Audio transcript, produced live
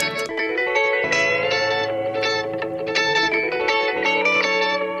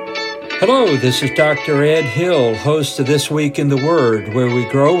Hello, this is Dr. Ed Hill, host of This Week in the Word, where we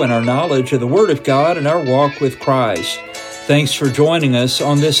grow in our knowledge of the Word of God and our walk with Christ. Thanks for joining us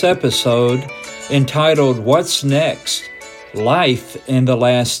on this episode entitled, What's Next? Life in the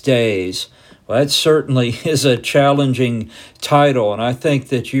Last Days. Well, that certainly is a challenging title, and I think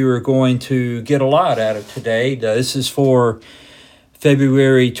that you are going to get a lot out of today. This is for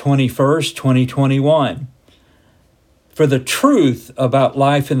February 21st, 2021. For the truth about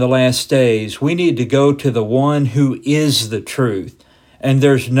life in the last days, we need to go to the one who is the truth. And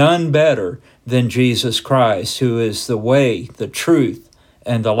there's none better than Jesus Christ, who is the way, the truth,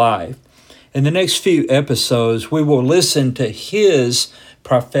 and the life. In the next few episodes, we will listen to his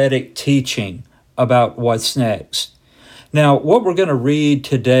prophetic teaching about what's next. Now, what we're going to read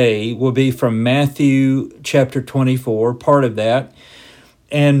today will be from Matthew chapter 24, part of that.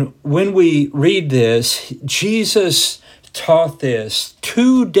 And when we read this, Jesus taught this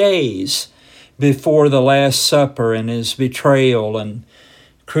 2 days before the Last Supper and his betrayal and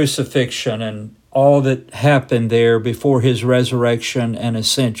crucifixion and all that happened there before his resurrection and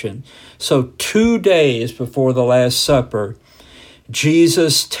ascension. So 2 days before the Last Supper,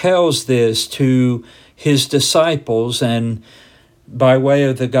 Jesus tells this to his disciples and by way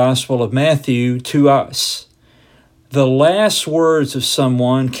of the Gospel of Matthew to us. The last words of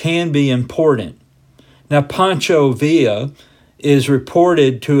someone can be important. Now, Pancho Villa is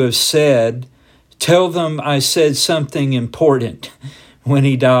reported to have said, "Tell them I said something important," when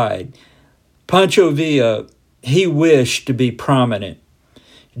he died. Pancho Villa, he wished to be prominent.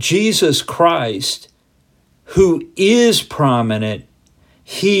 Jesus Christ, who is prominent,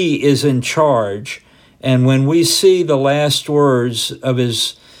 he is in charge. And when we see the last words of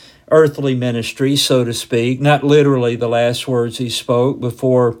his earthly ministry, so to speak, not literally the last words he spoke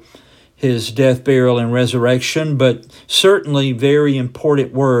before his death, burial, and resurrection, but certainly very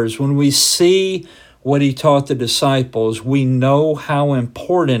important words. When we see what he taught the disciples, we know how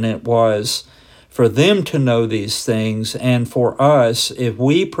important it was for them to know these things, and for us, if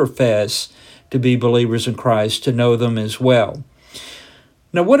we profess to be believers in Christ, to know them as well.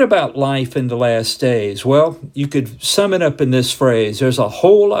 Now, what about life in the last days? Well, you could sum it up in this phrase: there's a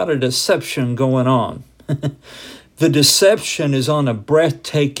whole lot of deception going on. The deception is on a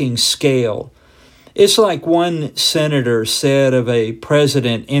breathtaking scale. It's like one senator said of a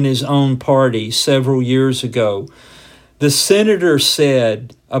president in his own party several years ago. The senator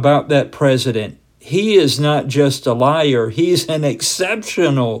said about that president, "He is not just a liar, he's an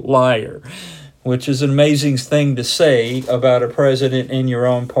exceptional liar," which is an amazing thing to say about a president in your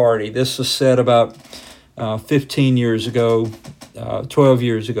own party. This was said about 15 years ago, 12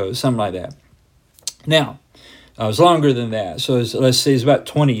 years ago, something like that. Now, it was longer than that. So let's say it's about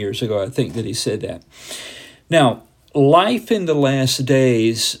 20 years ago, I think, that he said that. Now, life in the last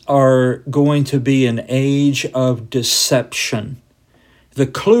days are going to be an age of deception. The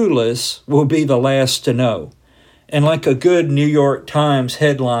clueless will be the last to know. And like a good New York Times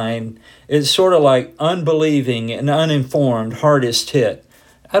headline, it's sort of like unbelieving and uninformed, hardest hit.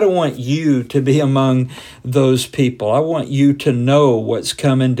 I don't want you to be among those people. I want you to know what's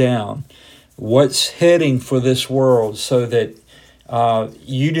coming down, what's heading for this world, so that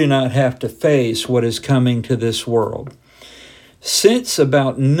you do not have to face what is coming to this world. Since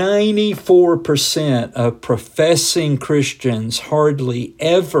about 94% of professing Christians hardly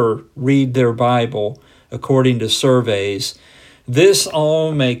ever read their Bible, according to surveys, this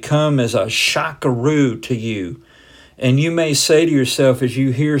all may come as a shockaroo to you. And you may say to yourself, as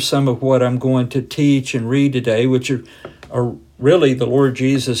you hear some of what I'm going to teach and read today, which are really the Lord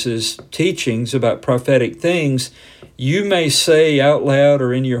Jesus' teachings about prophetic things, you may say out loud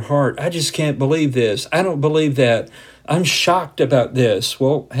or in your heart, "I just can't believe this. I don't believe that. I'm shocked about this."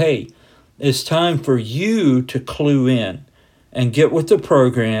 Well, hey, it's time for you to clue in and get with the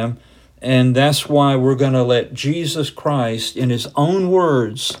program, and that's why we're going to let Jesus Christ, in his own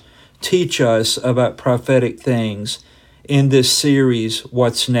words, teach us about prophetic things in this series,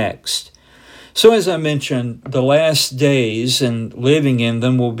 What's Next? So as I mentioned, the last days and living in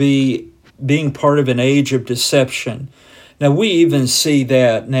them will be being part of an age of deception. Now, we even see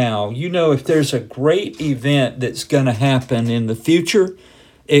that now. You know, if there's a great event that's going to happen in the future,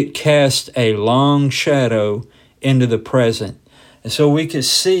 it casts a long shadow into the present. And so we can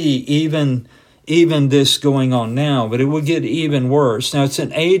see even this going on now, but it will get even worse. Now, it's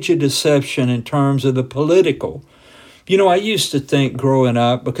an age of deception in terms of the political. You know, I used to think growing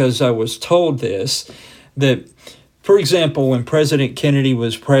up, because I was told this, that, for example, when President Kennedy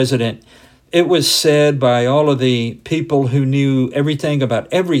was president, it was said by all of the people who knew everything about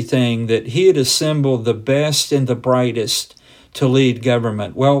everything that he had assembled the best and the brightest to lead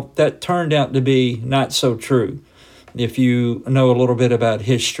government. Well, that turned out to be not so true, if you know a little bit about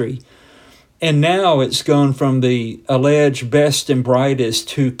history. And now it's gone from the alleged best and brightest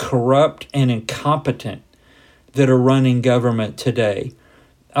to corrupt and incompetent that are running government today.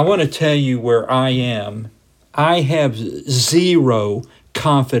 I want to tell you where I am. I have zero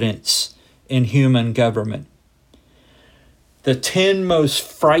confidence in human government. The 10 most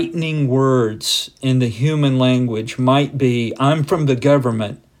frightening words in the human language might be, I'm from the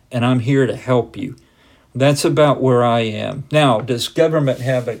government and I'm here to help you. That's about where I am. Now, does government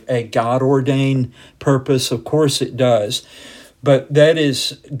have a God-ordained purpose? Of course it does. But that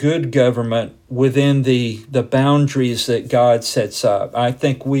is good government within the boundaries that God sets up. I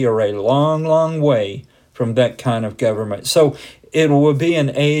think we are a long, long way from that kind of government. So it will be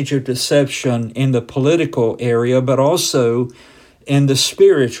an age of deception in the political area, but also in the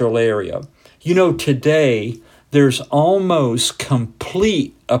spiritual area. You know, today there's almost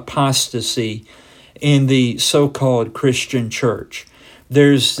complete apostasy in the so-called Christian church.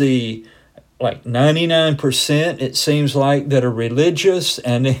 There's the 99%, it seems like, that are religious,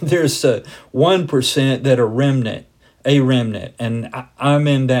 and then there's the 1% that are a remnant, and I'm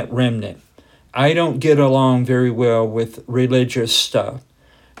in that remnant. I don't get along very well with religious stuff.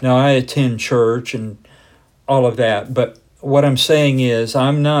 Now, I attend church and all of that, but what I'm saying is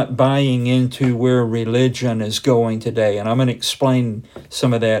I'm not buying into where religion is going today, and I'm going to explain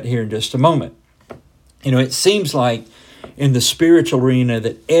some of that here in just a moment. You know, it seems like in the spiritual arena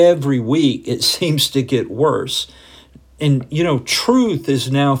that every week it seems to get worse. And, you know, truth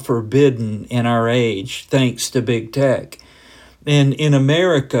is now forbidden in our age, thanks to big tech. And in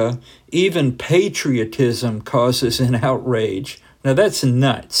America, even patriotism causes an outrage. Now, that's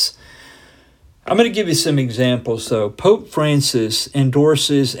nuts. I'm going to give you some examples, though. Pope Francis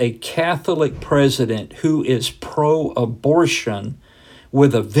endorses a Catholic president who is pro-abortion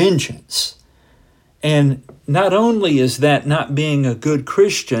with a vengeance. And not only is that not being a good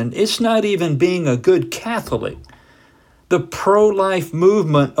Christian, it's not even being a good Catholic. The pro-life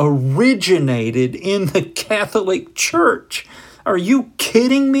movement originated in the Catholic Church. Are you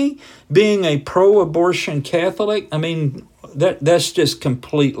kidding me? Being a pro-abortion Catholic? I mean, that's just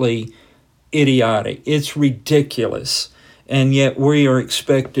completely idiotic. It's ridiculous. And yet we are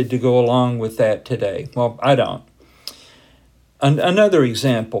expected to go along with that today. Well, I don't. Another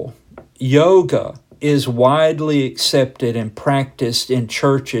example, yoga is widely accepted and practiced in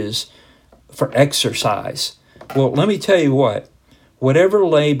churches for exercise. Well, let me tell you what, whatever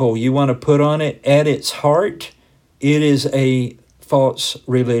label you want to put on it, at its heart, it is a false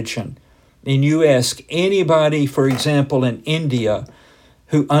religion. And you ask anybody, for example, in India,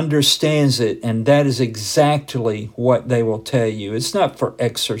 who understands it, and that is exactly what they will tell you. It's not for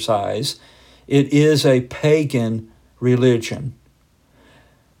exercise. It is a pagan religion.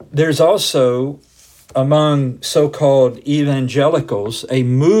 There's also, among so-called evangelicals, a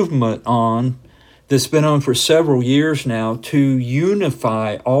movement that's been on for several years now to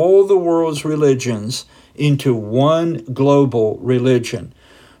unify all the world's religions into one global religion.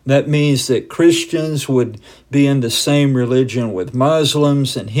 That means that Christians would be in the same religion with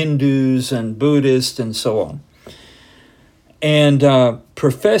Muslims and Hindus and Buddhists and so on. And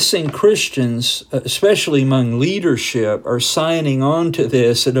professing Christians, especially among leadership, are signing on to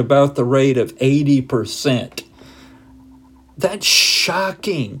this at about the rate of 80%. That's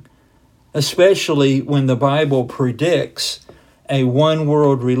shocking, especially when the Bible predicts a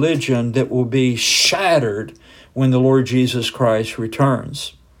one-world religion that will be shattered when the Lord Jesus Christ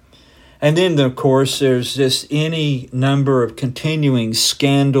returns. And then, of course, there's just any number of continuing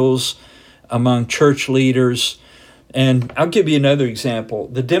scandals among church leaders. And I'll give you another example.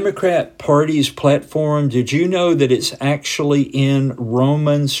 The Democrat Party's platform, did you know that it's actually in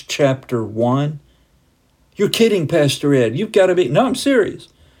Romans chapter 1? You're kidding, Pastor Ed. You've got to be. No, I'm serious.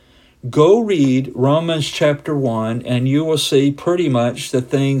 Go read Romans chapter 1, and you will see pretty much the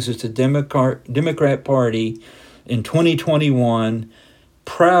things that the Democrat Party in 2021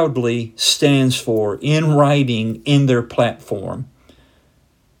 proudly stands for in writing in their platform.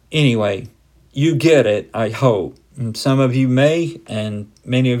 Anyway, you get it, I hope. And some of you may, and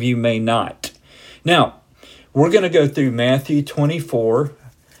many of you may not. Now, we're going to go through Matthew 24.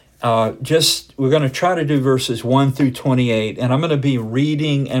 We're going to try to do verses 1 through 28, and I'm going to be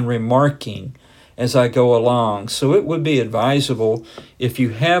reading and remarking as I go along. So it would be advisable if you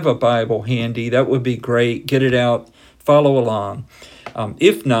have a Bible handy, that would be great. Get it out, follow along.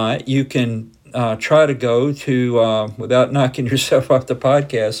 If not, you can try to go to, without knocking yourself off the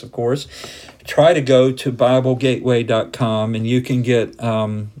podcast, of course, try to go to BibleGateway.com, and you can get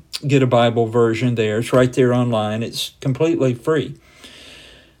get a Bible version there. It's right there online. It's completely free.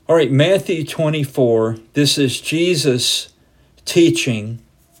 All right, Matthew 24. This is Jesus teaching.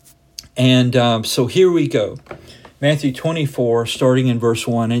 And so here we go. Matthew 24, starting in verse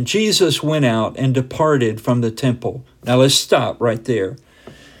 1. And Jesus went out and departed from the temple. Now let's stop right there.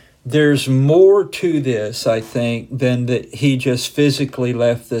 There's more to this, I think, than that he just physically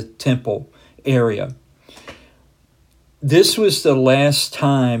left the temple area. This was the last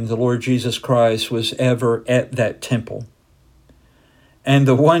time the Lord Jesus Christ was ever at that temple. And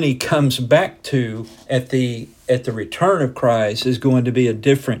the one he comes back to at the return of Christ is going to be a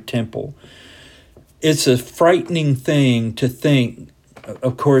different temple. It's a frightening thing to think.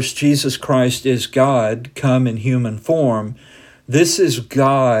 Of course, Jesus Christ is God come in human form. This is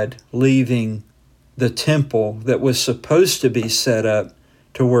God leaving the temple that was supposed to be set up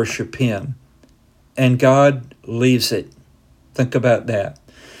to worship him. And God leaves it. Think about that.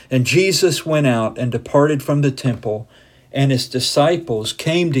 And Jesus went out and departed from the temple, and his disciples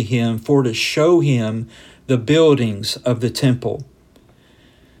came to him for to show him the buildings of the temple.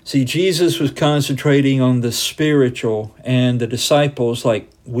 See, Jesus was concentrating on the spiritual, and the disciples, like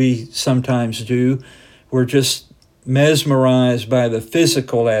we sometimes do, were just mesmerized by the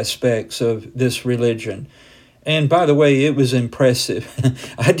physical aspects of this religion. And by the way, it was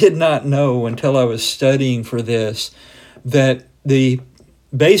impressive. I did not know until I was studying for this that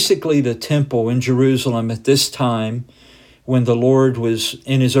basically the temple in Jerusalem at this time, when the Lord was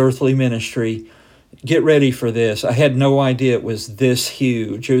in his earthly ministry, get ready for this. I had no idea it was this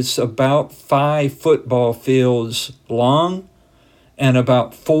huge. It was about 5 football fields long and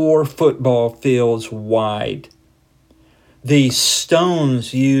about 4 football fields wide. The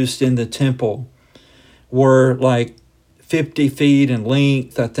stones used in the temple were like 50 feet in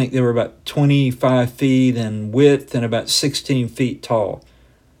length. I think they were about 25 feet in width and about 16 feet tall.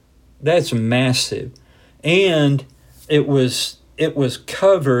 That's massive. And it was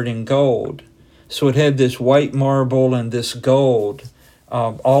covered in gold. So it had this white marble and this gold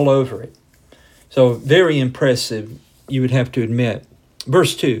all over it. So very impressive, you would have to admit.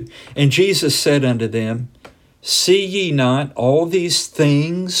 Verse 2, and Jesus said unto them, see ye not all these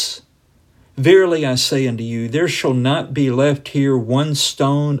things? Verily I say unto you, there shall not be left here one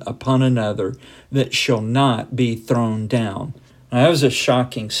stone upon another that shall not be thrown down. Now, that was a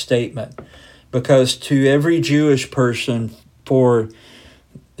shocking statement, because to every Jewish person for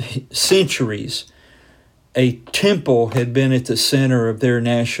centuries, a temple had been at the center of their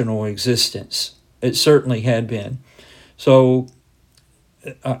national existence. It certainly had been. So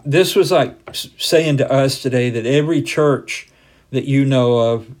this was like saying to us today that every church that you know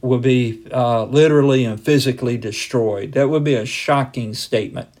of will be literally and physically destroyed. That would be a shocking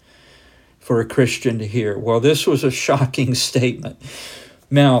statement for a Christian to hear. Well, this was a shocking statement.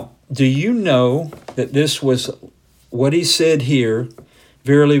 Now, do you know that this was what he said here?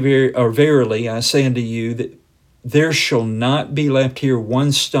 Verily, I say unto you that there shall not be left here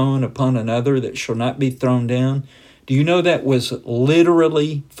one stone upon another that shall not be thrown down. Do you know that was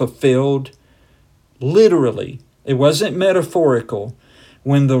literally fulfilled? Literally. It wasn't metaphorical.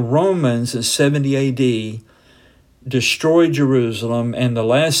 When the Romans in 70 A.D. destroyed Jerusalem, and the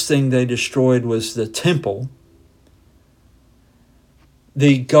last thing they destroyed was the temple,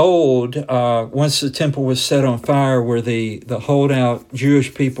 the gold, once the temple was set on fire, where the holdout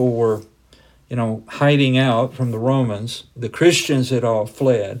Jewish people were, hiding out from the Romans, the Christians had all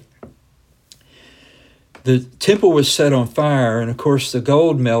fled. The temple was set on fire, and of course the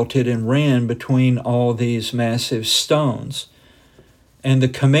gold melted and ran between all these massive stones. And the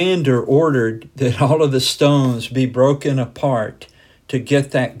commander ordered that all of the stones be broken apart to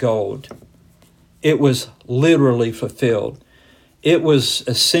get that gold. It was literally fulfilled. It was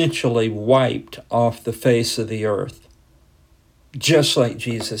essentially wiped off the face of the earth, just like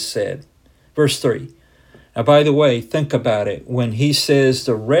Jesus said. Verse 3. Now, by the way, think about it. When he says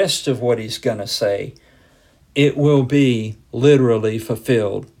the rest of what he's going to say, it will be literally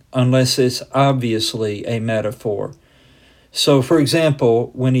fulfilled, unless it's obviously a metaphor. So, for example,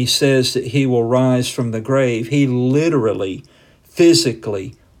 when he says that he will rise from the grave, he literally,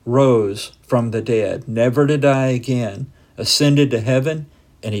 physically rose from the dead, never to die again, ascended to heaven,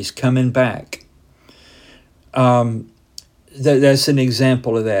 and he's coming back. That's an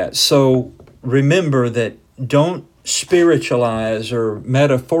example of that. So remember that don't spiritualize or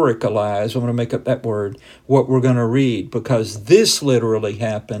metaphoricalize, I'm going to make up that word, what we're going to read, because this literally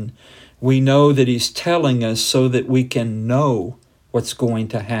happened. We know that he's telling us so that we can know what's going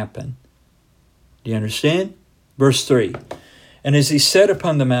to happen. Do you understand? Verse 3. And as he sat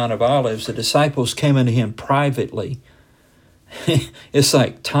upon the Mount of Olives, the disciples came unto him privately. It's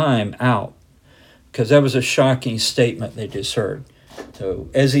like time out, because that was a shocking statement they just heard. So,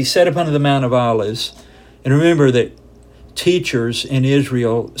 as he sat upon the Mount of Olives, and remember that teachers in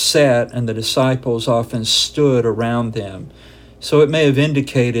Israel sat and the disciples often stood around them. So it may have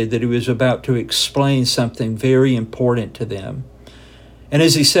indicated that he was about to explain something very important to them. And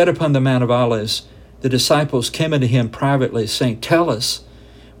as he sat upon the Mount of Olives, the disciples came unto him privately, saying, Tell us,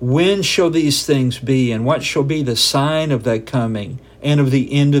 when shall these things be, and what shall be the sign of thy coming and of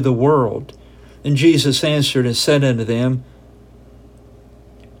the end of the world? And Jesus answered and said unto them,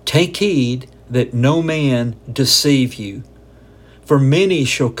 Take heed that no man deceive you. For many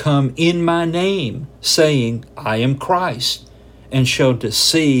shall come in my name, saying, I am Christ, and shall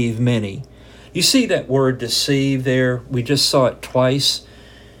deceive many. You see that word deceive there? We just saw it twice.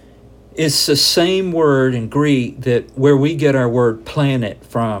 It's the same word in Greek that where we get our word planet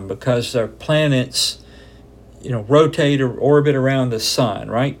from, because our planets, rotate or orbit around the sun,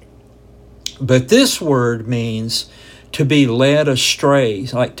 right? But this word means to be led astray,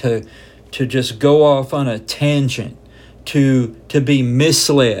 like to just go off on a tangent, to be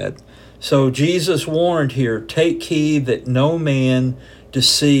misled. So Jesus warned here, take heed that no man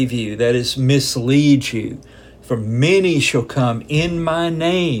deceive you, that is, mislead you. For many shall come in my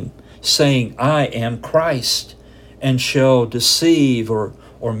name, saying, I am Christ, and shall deceive or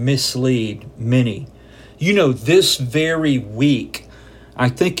mislead many. This very week, I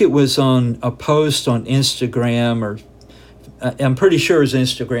think it was on a post on Instagram, or I'm pretty sure it's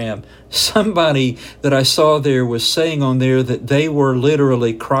Instagram, somebody that I saw there was saying on there that they were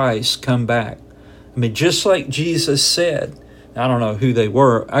literally Christ come back. I mean, just like Jesus said. I don't know who they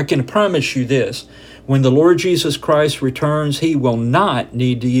were. I can promise you this. When the Lord Jesus Christ returns, he will not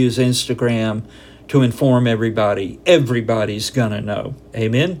need to use Instagram to inform everybody. Everybody's going to know.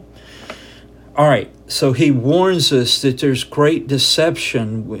 Amen? All right, so he warns us that there's great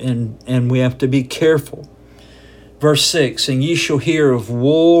deception and we have to be careful. Verse 6, And ye shall hear of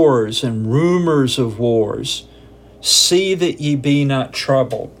wars and rumors of wars. See that ye be not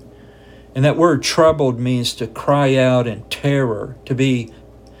troubled. And that word troubled means to cry out in terror, to be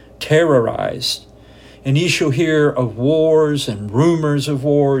terrorized. And ye shall hear of wars and rumors of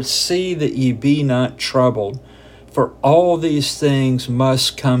wars. See that ye be not troubled. For all these things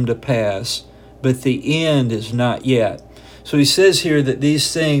must come to pass, but the end is not yet. So he says here that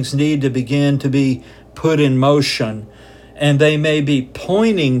these things need to begin to be put in motion, and they may be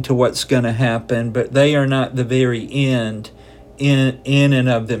pointing to what's going to happen, but they are not the very end in and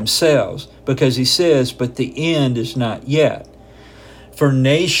of themselves, because he says, but the end is not yet. For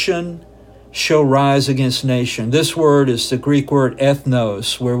nation shall rise against nation. This word is the Greek word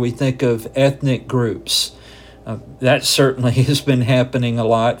ethnos, where we think of ethnic groups. That certainly has been happening a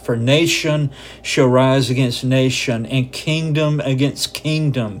lot. For nation shall rise against nation, and kingdom against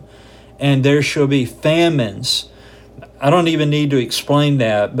kingdom, and there shall be famines. I don't even need to explain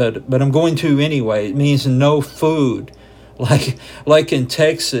that, but I'm going to anyway. It means no food. Like in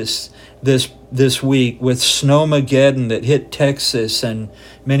Texas this week with Snowmageddon that hit Texas and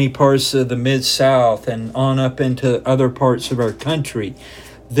many parts of the Mid-South and on up into other parts of our country.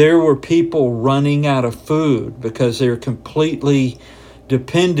 There were people running out of food because they're completely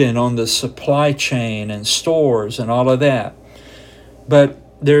dependent on the supply chain and stores and all of that. But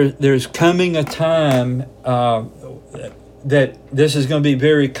there's coming a time that this is going to be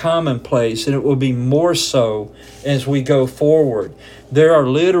very commonplace, and it will be more so as we go forward. There are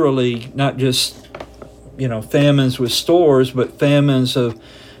literally not just famines with stores, but famines of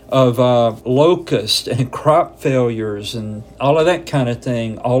locust and crop failures and all of that kind of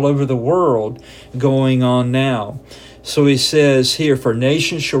thing all over the world going on now. So he says here, for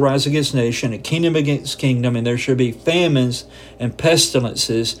nation shall rise against nation, and kingdom against kingdom, and there shall be famines and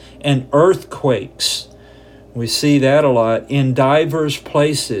pestilences and earthquakes. We see that a lot in diverse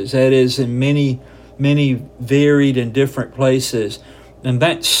places, that is, in many, many varied and different places. And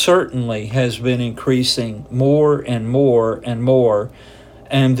that certainly has been increasing more and more and more.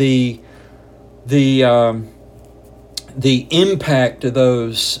 And the impact of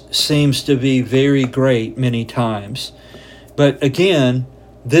those seems to be very great many times. But again,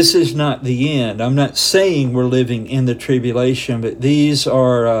 this is not the end. I'm not saying we're living in the tribulation, but these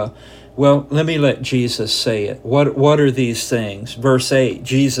are, let me let Jesus say it. What are these things? Verse 8,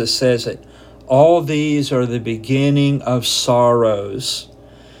 Jesus says it. All these are the beginning of sorrows.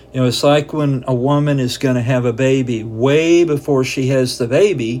 It's like when a woman is going to have a baby. Way before she has the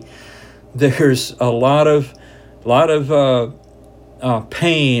baby, there's a lot of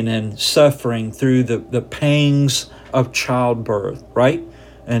pain and suffering through the pangs of childbirth, right?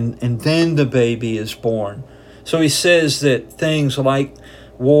 And then the baby is born. So he says that things like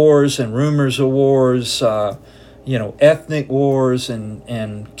wars and rumors of wars, ethnic wars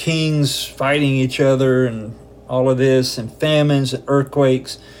and kings fighting each other and all of this, and famines and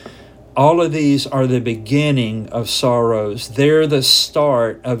earthquakes, all of these are the beginning of sorrows. They're the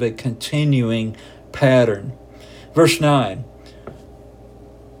start of a continuing pattern. Verse 9,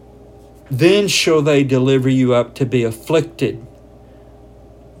 then shall they deliver you up to be afflicted.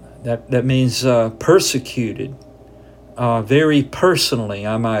 That means persecuted, very personally,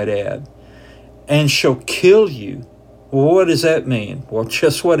 I might add, and shall kill you. Well, what does that mean? Well,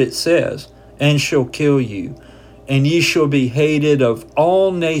 just what it says, and shall kill you. And ye shall be hated of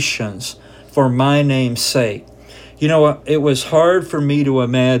all nations for my name's sake. You know, it was hard for me to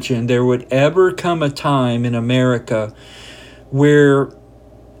imagine there would ever come a time in America where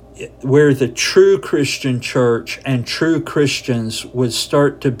the true Christian church and true Christians would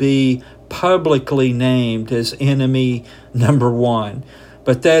start to be publicly named as enemy number one.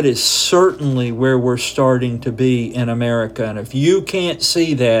 But that is certainly where we're starting to be in America. And if you can't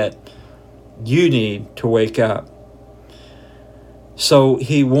see that, you need to wake up. So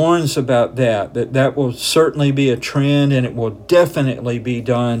he warns about that will certainly be a trend, and it will definitely be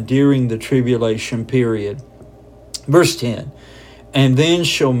done during the tribulation period. Verse 10, and then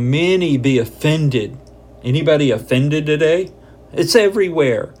shall many be offended. Anybody offended today? It's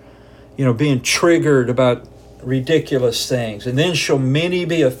everywhere. Being triggered about ridiculous things. And then shall many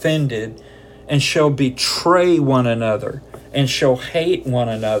be offended, and shall betray one another, and shall hate one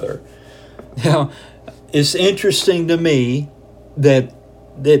another. Now, it's interesting to me that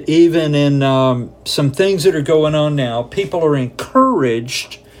even in some things that are going on now, people are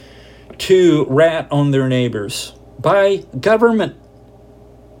encouraged to rat on their neighbors by government.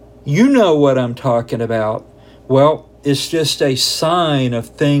 You know what I'm talking about. Well, it's just a sign of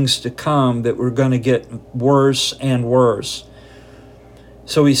things to come that we're going to get worse and worse.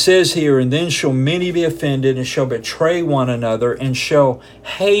 So he says here, and then shall many be offended, and shall betray one another, and shall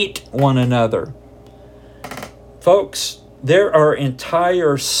hate one another. Folks, there are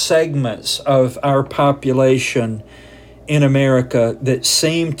entire segments of our population in America that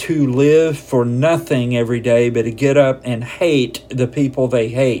seem to live for nothing every day but to get up and hate the people they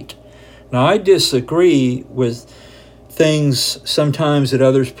hate. Now, I disagree with things sometimes that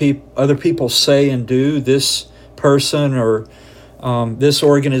other people say and do, this person or this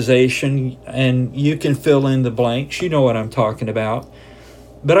organization, and you can fill in the blanks. You know what I'm talking about.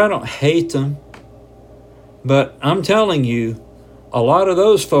 But I don't hate them. But I'm telling you, a lot of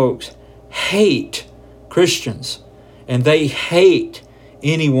those folks hate Christians, and they hate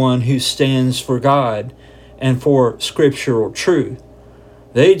anyone who stands for God and for scriptural truth.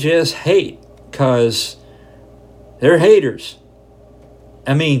 They just hate because they're haters.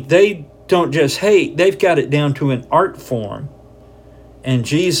 I mean, they don't just hate, they've got it down to an art form. And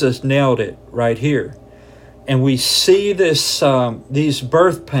Jesus nailed it right here. And we see this, these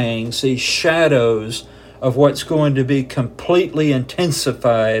birth pangs, these shadows of what's going to be completely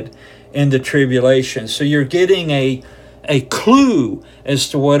intensified in the tribulation. So you're getting a clue as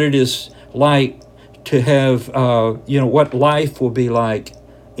to what it is like to have, what life will be like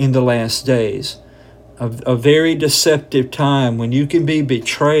in the last days. A very deceptive time when you can be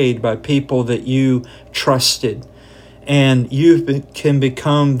betrayed by people that you trusted, and you can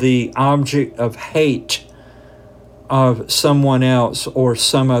become the object of hate of someone else or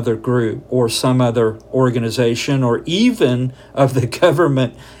some other group or some other organization or even of the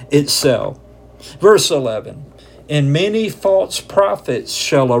government itself. Verse 11, and many false prophets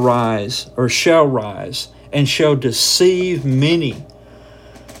shall rise, and shall deceive many.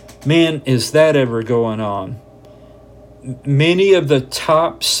 Man, is that ever going on? Many of the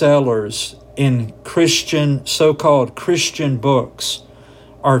top sellers in Christian, so-called Christian books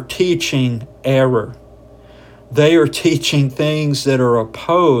are teaching error. They are teaching things that are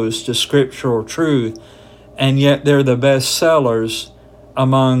opposed to scriptural truth, and yet they're the best sellers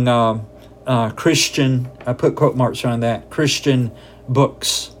among Christian, I put quote marks on that, Christian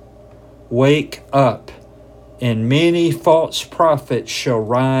books. Wake up, and many false prophets shall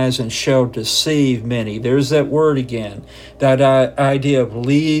rise and shall deceive many. There's that word again, that idea of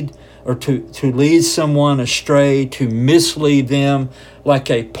lead, or to lead someone astray, to mislead them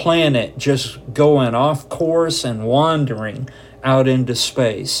like a planet just going off course and wandering out into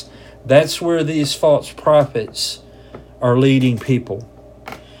space. That's where these false prophets are leading people.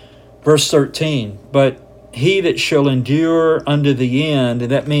 Verse 13, but he that shall endure unto the end,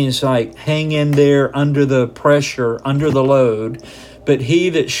 and that means like hang in there under the pressure, under the load, but he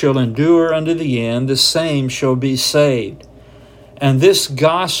that shall endure unto the end, the same shall be saved. And this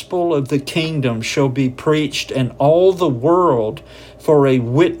gospel of the kingdom shall be preached in all the world for a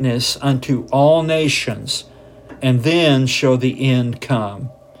witness unto all nations, and then shall the end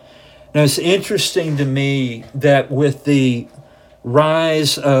come. Now, it's interesting to me that with the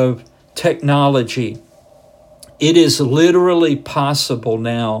rise of technology, it is literally possible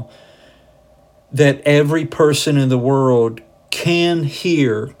now that every person in the world can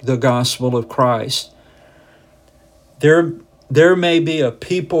hear the gospel of Christ. There may be a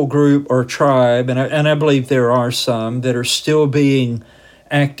people group or tribe, and I believe there are some, that are still being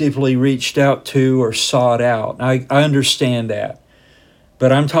actively reached out to or sought out. I understand that.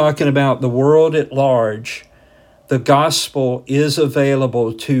 But I'm talking about the world at large. The gospel is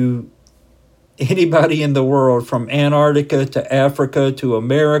available to anybody in the world, from Antarctica to Africa to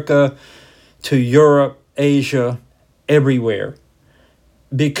America to Europe, Asia, everywhere,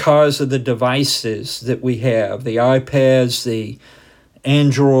 because of the devices that we have, the iPads, the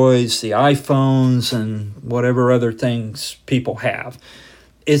Androids, the iPhones, and whatever other things people have.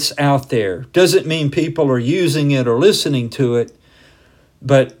 It's out there. Doesn't mean people are using it or listening to it,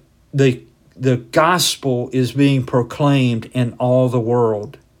 but the gospel is being proclaimed in all the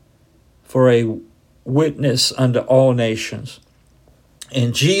world for a witness unto all nations.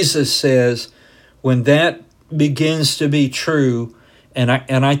 And Jesus says, when that begins to be true, and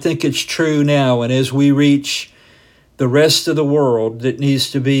I think it's true now, and as we reach the rest of the world that needs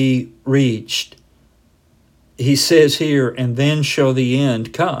to be reached, he says here, and then shall the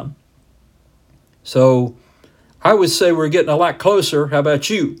end come. So I would say we're getting a lot closer. How about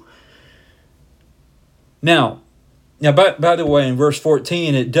you? Now, by the way, in verse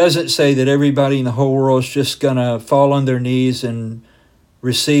 14, it doesn't say that everybody in the whole world is just going to fall on their knees and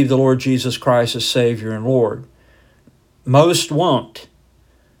receive the Lord Jesus Christ as Savior and Lord. Most won't,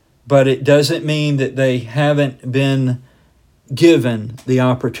 but it doesn't mean that they haven't been given the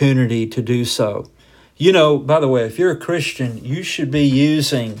opportunity to do so. You know, by the way, if you're a Christian, you should be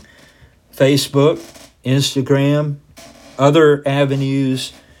using Facebook, Instagram, other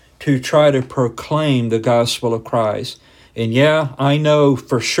avenues to try to proclaim the gospel of Christ. And yeah, I know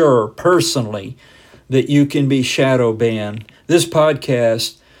for sure, personally, that you can be shadow banned. This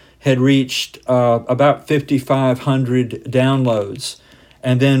podcast had reached about 5,500 downloads.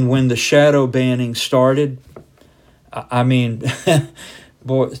 And then when the shadow banning started, I mean,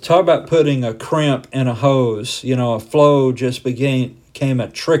 boy, talk about putting a crimp in a hose. You know, a flow just became a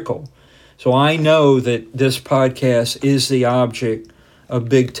trickle. So I know that this podcast is the object of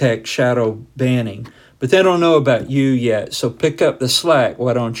big tech shadow banning. But they don't know about you yet. So pick up the slack,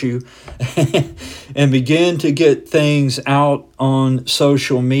 why don't you? And begin to get things out on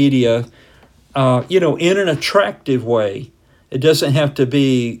social media, in an attractive way. It doesn't have to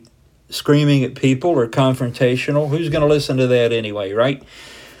be screaming at people or confrontational. Who's going to listen to that anyway, right?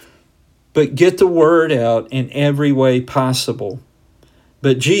 But get the word out in every way possible.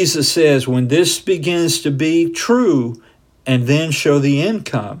 But Jesus says, when this begins to be true, and then show the end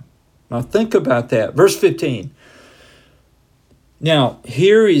come. Now think about that. Verse 15. Now,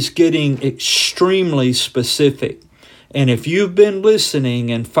 here he's getting extremely specific. And if you've been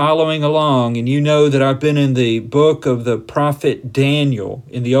listening and following along, and you know that I've been in the book of the prophet Daniel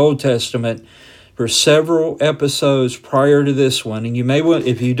in the Old Testament for several episodes prior to this one, and you may want,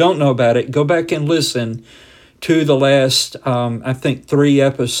 if you don't know about it, go back and listen to the last, 3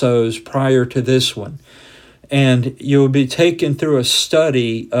 episodes prior to this one. And you'll be taken through a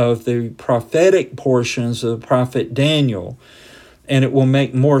study of the prophetic portions of the prophet Daniel, and it will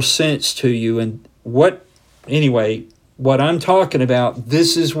make more sense to you. And what I'm talking about,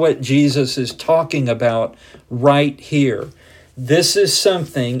 this is what Jesus is talking about right here. This is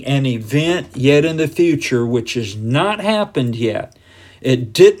something, an event yet in the future, which has not happened yet.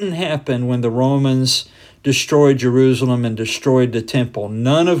 It didn't happen when the Romans destroyed Jerusalem and destroyed the temple.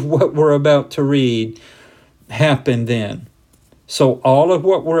 None of what we're about to read happened then. So all of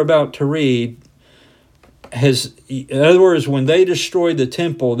what we're about to read in other words, when they destroyed the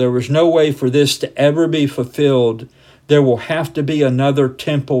temple, there was no way for this to ever be fulfilled. There will have to be another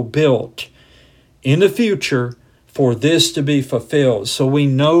temple built in the future for this to be fulfilled. So we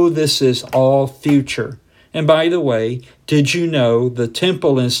know this is all future. And by the way, did you know the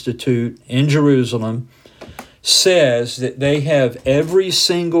Temple Institute in Jerusalem says that they have every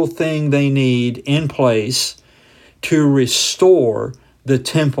single thing they need in place to restore the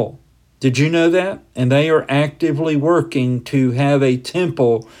temple? Did you know that? And they are actively working to have a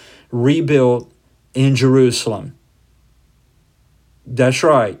temple rebuilt in Jerusalem. That's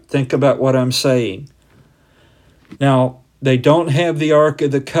right. Think about what I'm saying. Now, they don't have the Ark of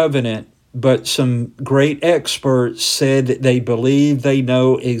the Covenant but some great experts said that they believe they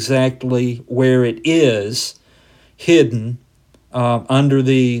know exactly where it is hidden under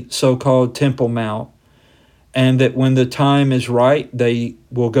the so-called Temple Mount, and that when the time is right, they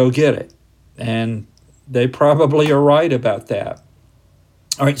will go get it. And they probably are right about that.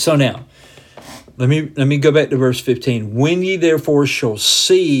 All right, so now, let me go back to verse 15. When ye therefore shall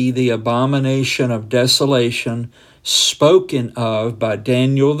see the abomination of desolation spoken of by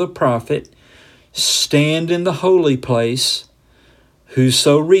Daniel the prophet stand in the holy place,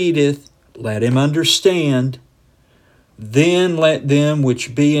 whoso readeth, let him understand. Then let them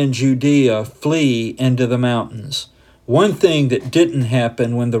which be in Judea flee into the mountains. One thing that didn't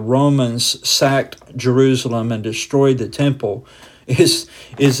happen when the Romans sacked Jerusalem and destroyed the temple is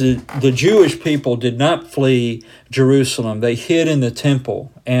that the Jewish people did not flee Jerusalem. They hid in the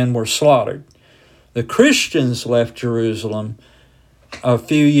temple and were slaughtered. The Christians left Jerusalem a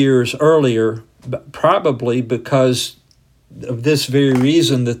few years earlier, probably because of this very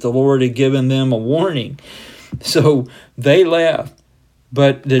reason, that the Lord had given them a warning. So they left,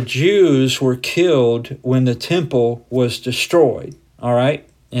 but the Jews were killed when the temple was destroyed, all right?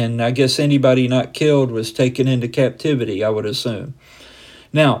 And I guess anybody not killed was taken into captivity, I would assume.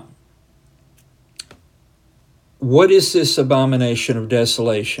 Now, what is this abomination of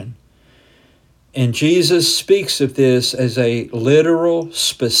desolation? And Jesus speaks of this as a literal,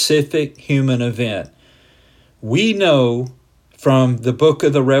 specific human event. We know from the book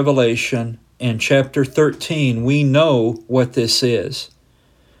of the Revelation in chapter 13, we know what this is.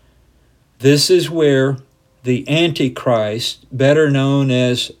 This is where the Antichrist, better known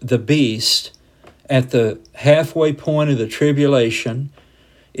as the beast, at the halfway point of the tribulation,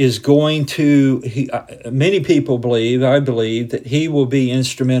 is going to, many people believe, I believe, that he will be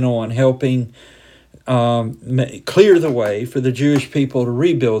instrumental in helping clear the way for the Jewish people to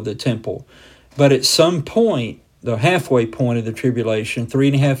rebuild the temple. But at some point, the halfway point of the tribulation,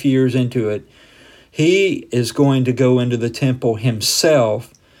 3.5 years into it, he is going to go into the temple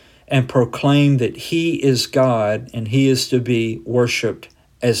himself and proclaim that he is God and he is to be worshiped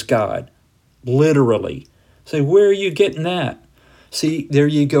as God, literally. Say, where are you getting that? See, there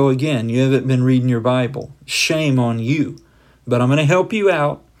you go again. You haven't been reading your Bible. Shame on you. But I'm going to help you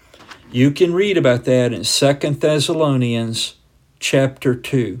out. You can read about that in 2 Thessalonians chapter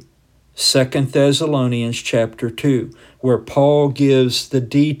 2. 2 Thessalonians chapter 2, where Paul gives the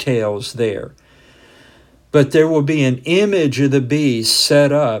details there. But there will be an image of the beast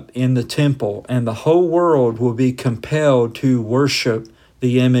set up in the temple, and the whole world will be compelled to worship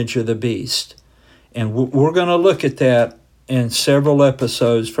the image of the beast. And we're going to look at that in several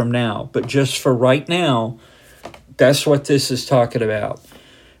episodes from now. But just for right now, that's what this is talking about.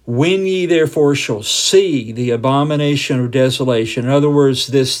 When ye therefore shall see the abomination of desolation, in other words,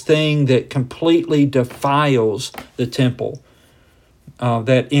 this thing that completely defiles the temple,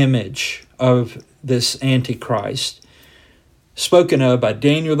 that image of this Antichrist, spoken of by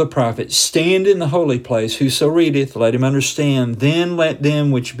Daniel the prophet, stand in the holy place, whoso readeth, let him understand. Then let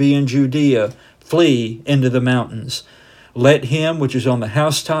them which be in Judea flee into the mountains. Let him which is on the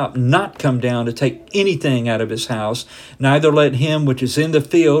housetop not come down to take anything out of his house, neither let him which is in the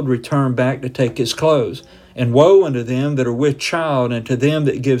field return back to take his clothes. And woe unto them that are with child, and to them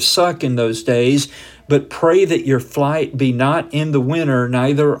that give suck in those days. But pray that your flight be not in the winter,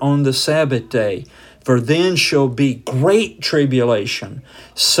 neither on the Sabbath day. For then shall be great tribulation,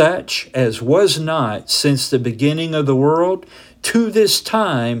 such as was not since the beginning of the world, to this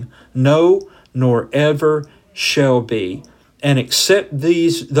time, no, nor ever shall be. And except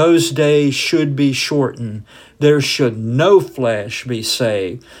those days should be shortened, there should no flesh be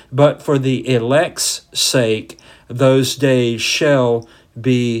saved. But for the elect's sake, those days shall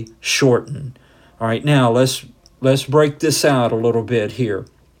be shortened. All right, now let's break this out a little bit here.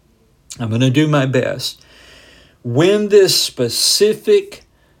 I'm going to do my best. When this specific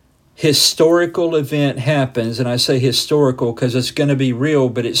historical event happens, and I say historical because it's going to be real,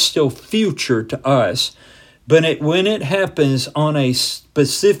 but it's still future to us. But when it happens on a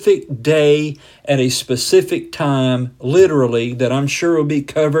specific day at a specific time, literally, that I'm sure will be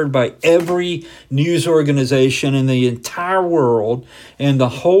covered by every news organization in the entire world, and the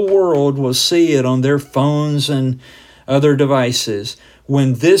whole world will see it on their phones and other devices.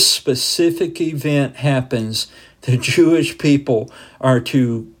 When this specific event happens, the Jewish people are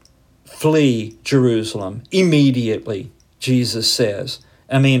to flee Jerusalem immediately, Jesus says.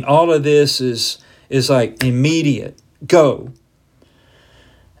 I mean, all of this is like immediate. Go.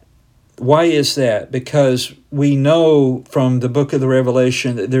 Why is that? Because we know from the book of the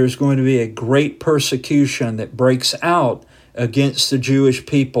Revelation that there's going to be a great persecution that breaks out against the Jewish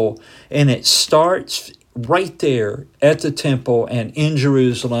people. And it starts right there at the temple and in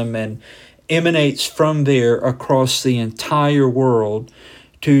Jerusalem and emanates from there across the entire world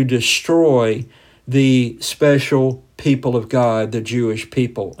to destroy the special people of God, the Jewish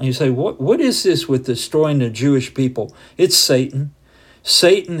people. And you say, what is this with destroying the Jewish people? It's Satan.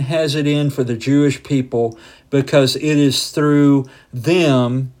 Satan has it in for the Jewish people because it is through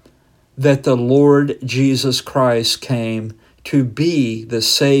them that the Lord Jesus Christ came to be the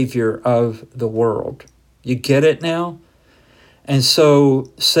Savior of the world. You get it now? And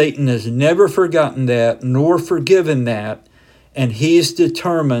so Satan has never forgotten that, nor forgiven that, and he's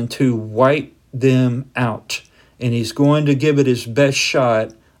determined to wipe them out. And he's going to give it his best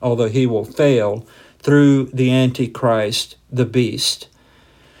shot, although he will fail, through the Antichrist, the beast.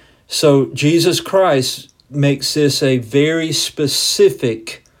 So Jesus Christ makes this a very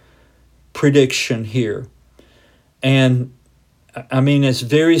specific prediction here. And I mean, it's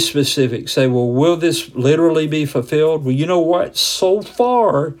very specific. Say, well, will this literally be fulfilled? Well, you know what? So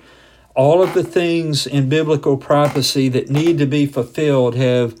far, all of the things in biblical prophecy that need to be fulfilled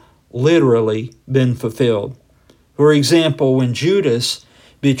have literally been fulfilled. For example, when Judas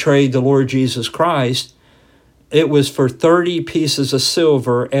betrayed the Lord Jesus Christ, it was for 30 pieces of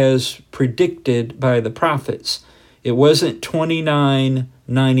silver as predicted by the prophets. It wasn't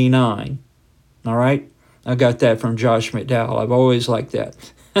 $29.99. All right? I got that from Josh McDowell. I've always liked that.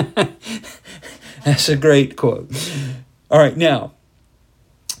 That's a great quote. All right, now,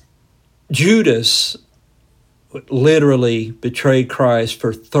 Judas literally betrayed Christ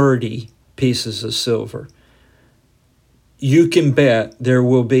for 30 pieces of silver. You can bet there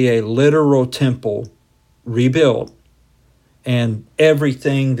will be a literal temple rebuilt, and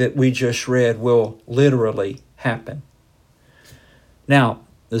everything that we just read will literally happen. Now,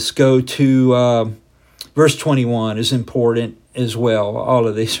 let's go to verse 21 is important as well. All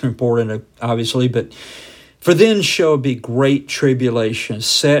of these are important, obviously, but for then shall be great tribulation,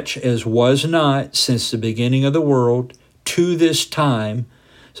 such as was not since the beginning of the world to this time.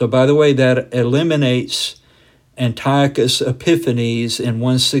 So, by the way, that eliminates Antiochus Epiphanes in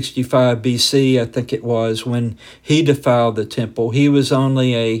 165 BC, I think it was, when he defiled the temple. He was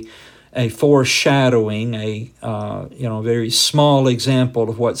only a foreshadowing, a very small example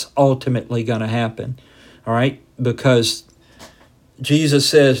of what's ultimately going to happen. All right, because Jesus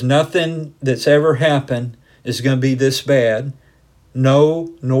says nothing that's ever happened is going to be this bad.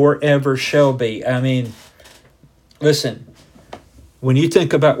 No, nor ever shall be. I mean, listen. When you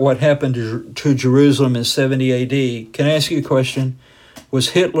think about what happened to Jerusalem in 70 AD, can I ask you a question? Was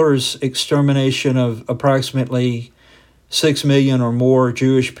Hitler's extermination of approximately 6 million or more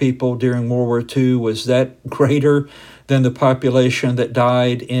Jewish people during World War II, was that greater than the population that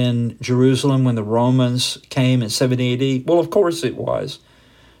died in Jerusalem when the Romans came in 70 AD? Well, of course it was.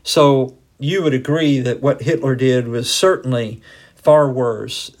 So you would agree that what Hitler did was certainly far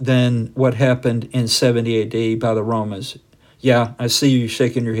worse than what happened in 70 AD by the Romans. Yeah, I see you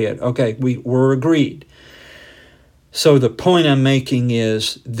shaking your head. Okay, we're agreed. So the point I'm making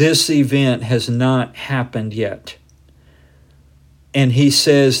is this event has not happened yet. And he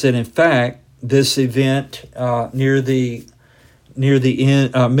says that, in fact, this event near the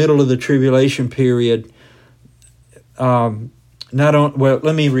end, middle of the tribulation period, let me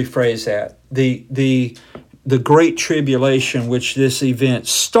rephrase that. The Great Tribulation, which this event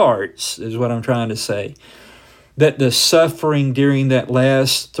starts, is what I'm trying to say. That the suffering during that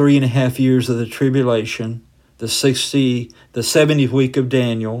last 3.5 years of the tribulation, the 70th week of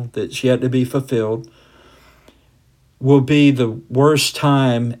Daniel that's yet to be fulfilled, will be the worst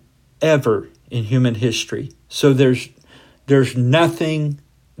time ever in human history. So there's nothing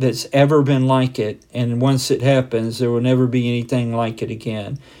that's ever been like it, and once it happens, there will never be anything like it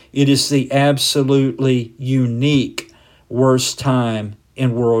again. It is the absolutely unique worst time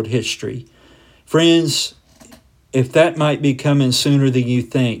in world history. Friends, if that might be coming sooner than you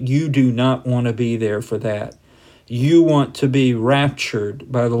think, you do not want to be there for that. You want to be raptured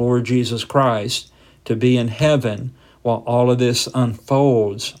by the Lord Jesus Christ to be in heaven while all of this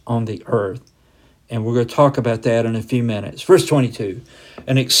unfolds on the earth. And we're going to talk about that in a few minutes. Verse 22,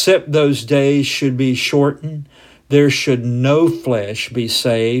 and except those days should be shortened, there should no flesh be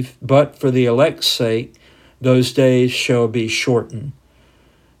saved, but for the elect's sake, those days shall be shortened.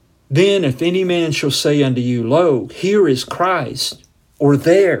 Then if any man shall say unto you, Lo, here is Christ, or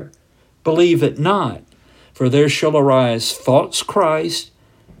there, believe it not. For there shall arise false Christ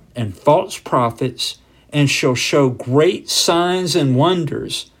and false prophets, and shall show great signs and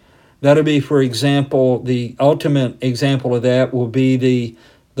wonders. That'll be, for example, the ultimate example of that will be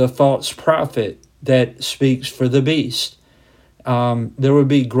the false prophet that speaks for the beast. there would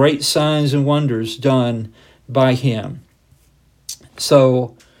be great signs and wonders done by him.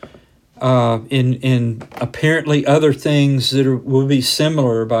 So, in apparently other things that will be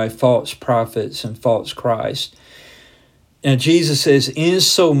similar by false prophets and false Christ. And Jesus says,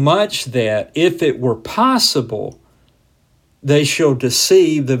 insomuch that if it were possible, they shall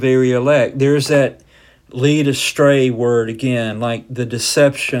deceive the very elect. There's that lead astray word again, like the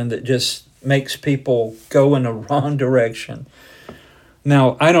deception that just makes people go in a wrong direction.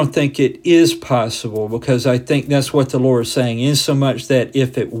 Now, I don't think it is possible, because I think that's what the Lord is saying, insomuch that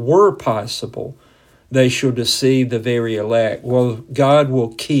if it were possible, they shall deceive the very elect. Well, God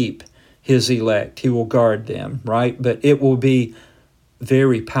will keep his elect. He will guard them, right? But it will be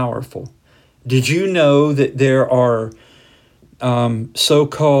very powerful. Did you know that there are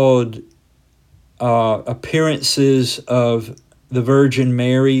so-called appearances of the Virgin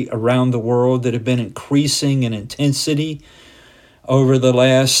Mary around the world that have been increasing in intensity over the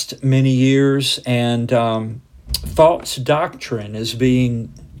last many years, and false doctrine is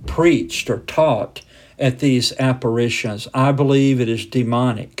being preached or taught at these apparitions? I believe it is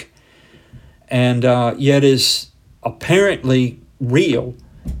demonic, and yet is apparently real,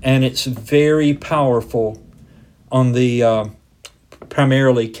 and it's very powerful on the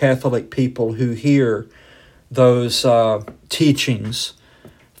primarily Catholic people who hear those teachings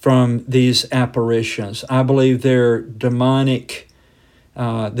from these apparitions. I believe they're demonic.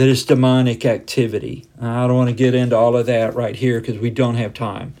 That is demonic activity. I don't want to get into all of that right here because we don't have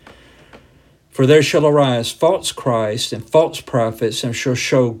time. For there shall arise false Christs and false prophets, and shall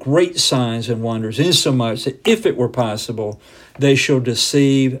show great signs and wonders, insomuch that if it were possible, they shall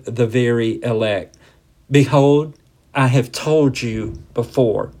deceive the very elect. Behold, I have told you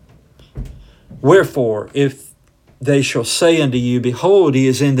before. Wherefore, if they shall say unto you, behold, he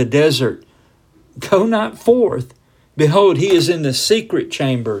is in the desert, go not forth. Behold, he is in the secret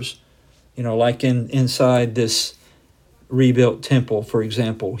chambers, like inside this rebuilt temple, for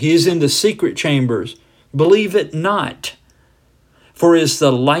example. He is in the secret chambers. Believe it not. For as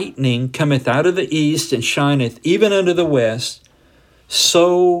the lightning cometh out of the east and shineth even unto the west,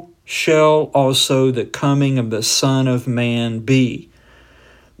 so shall also the coming of the Son of Man be.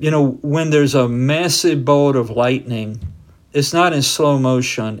 When there's a massive bolt of lightning, it's not in slow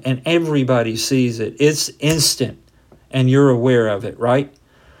motion and everybody sees it. It's instant. And you're aware of it, right?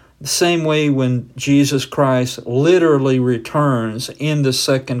 The same way when Jesus Christ literally returns in the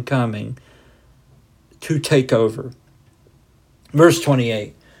second coming to take over. Verse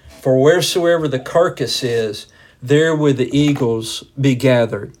 28, for wheresoever the carcass is, there will the eagles be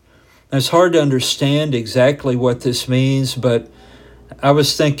gathered. Now, it's hard to understand exactly what this means, but I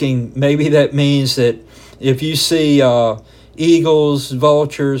was thinking maybe that means that if you see eagles,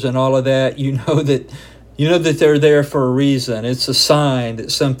 vultures, and all of that, you know that they're there for a reason. It's a sign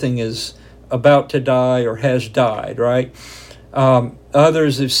that something is about to die or has died, right?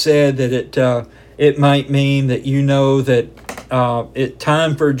 Others have said that it might mean that that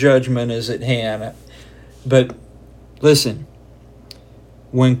time for judgment is at hand. But listen,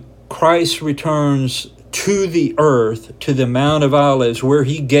 when Christ returns to the earth, to the Mount of Olives, where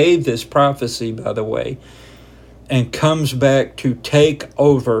he gave this prophecy, by the way, and comes back to take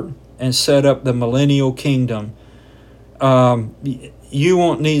over and set up the millennial kingdom, you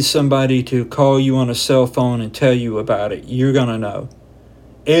won't need somebody to call you on a cell phone and tell you about it. You're going to know.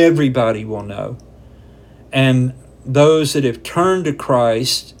 Everybody will know. And those that have turned to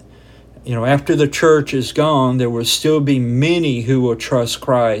Christ, after the church is gone, there will still be many who will trust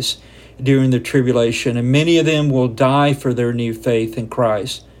Christ during the tribulation, and many of them will die for their new faith in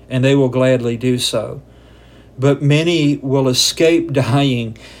Christ, and they will gladly do so. But many will escape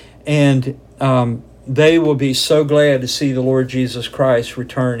dying, and they will be so glad to see the Lord Jesus Christ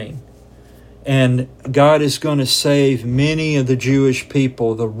returning. And God is going to save many of the Jewish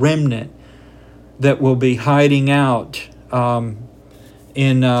people, the remnant that will be hiding out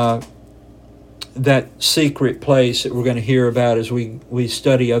in that secret place that we're going to hear about as we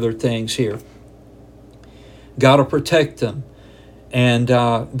study other things here. God will protect them, and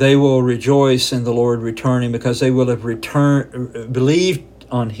they will rejoice in the Lord returning, because they will have believed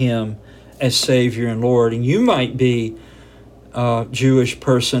on him as Savior and Lord. And you might be a Jewish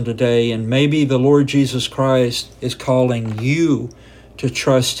person today, and maybe the Lord Jesus Christ is calling you to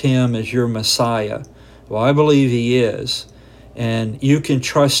trust him as your Messiah. Well, I believe he is. And you can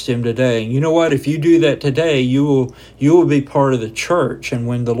trust him today. And you know what? If you do that today, you will be part of the church. And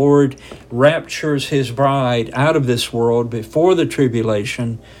when the Lord raptures his bride out of this world before the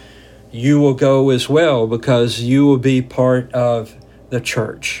tribulation, you will go as well, because you will be part of the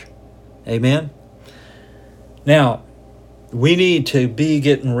church. Amen? Now, we need to be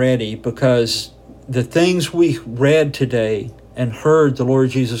getting ready, because the things we read today and heard the Lord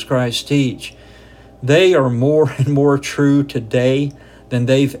Jesus Christ teach, they are more and more true today than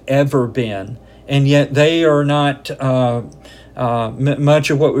they've ever been. And yet they are not, much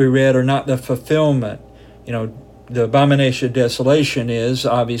of what we read are not the fulfillment. The abomination of desolation is,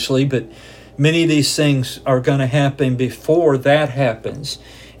 obviously, but many of these things are going to happen before that happens.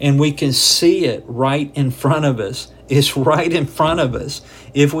 And we can see it right in front of us. It's right in front of us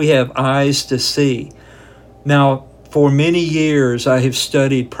if we have eyes to see. Now, for many years, I have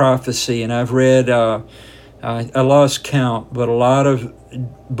studied prophecy, and I've read, I lost count, but a lot of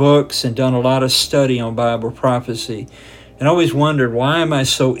books and done a lot of study on Bible prophecy. And I always wondered, why am I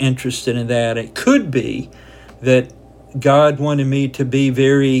so interested in that? It could be that God wanted me to be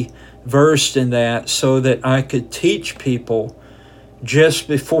very versed in that so that I could teach people just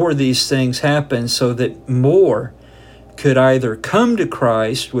before these things happen, so that more could either come to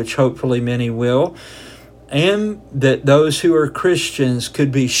Christ, which hopefully many will, and that those who are Christians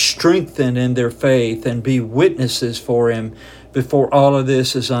could be strengthened in their faith and be witnesses for Him before all of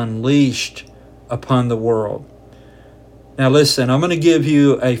this is unleashed upon the world. Now listen, I'm going to give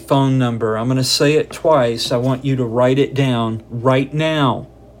you a phone number. I'm going to say it twice. I want you to write it down right now.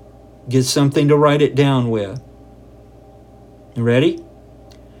 Get something to write it down with. You ready?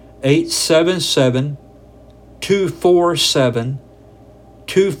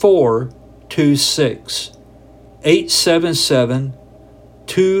 877-247-2426.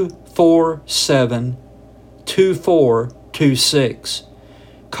 877-247-2426.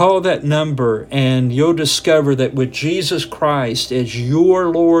 Call that number and you'll discover that with Jesus Christ as your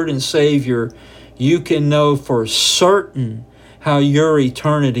Lord and Savior, you can know for certain how your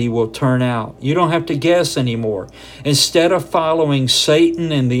eternity will turn out. You don't have to guess anymore. Instead of following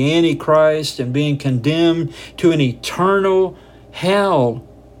Satan and the Antichrist and being condemned to an eternal hell,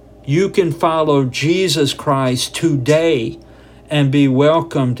 you can follow Jesus Christ today and be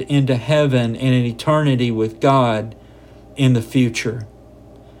welcomed into heaven and an eternity with God in the future.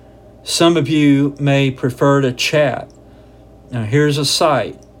 Some of you may prefer to chat. Now here's a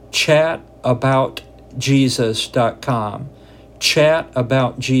site, chataboutjesus.com.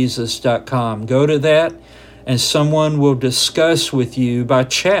 Chataboutjesus.com. Go to that and someone will discuss with you by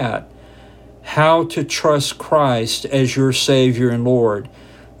chat how to trust Christ as your Savior and Lord.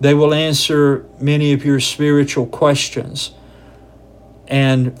 They will answer many of your spiritual questions.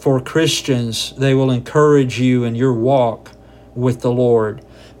 And for Christians, they will encourage you in your walk with the Lord.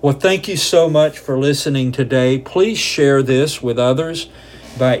 Well, thank you so much for listening today. Please share this with others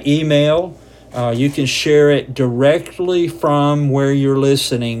by email. You can share it directly from where you're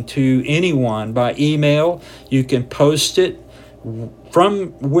listening to anyone by email. You can post it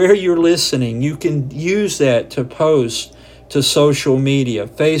from where you're listening. You can use that to post to social media,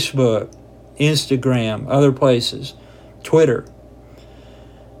 Facebook, Instagram, other places, Twitter.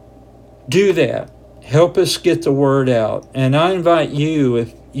 Do that. Help us get the word out. And I invite you,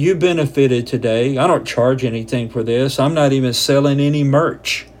 if you benefited today, I don't charge anything for this. I'm not even selling any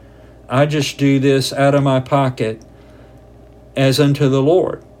merch. I just do this out of my pocket as unto the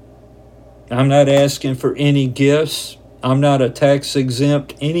Lord. I'm not asking for any gifts. I'm not a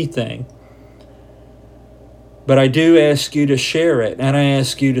tax-exempt anything. But I do ask you to share it, and I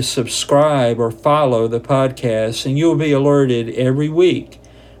ask you to subscribe or follow the podcast, and you'll be alerted every week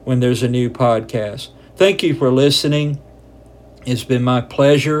when there's a new podcast. Thank you for listening. It's been my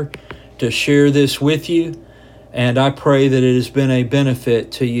pleasure to share this with you, and I pray that it has been a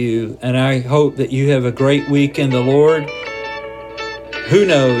benefit to you, and I hope that you have a great week in the Lord. Who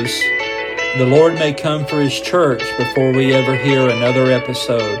knows? The Lord may come for His church before we ever hear another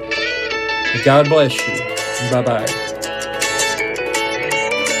episode. God bless you. Bye-bye.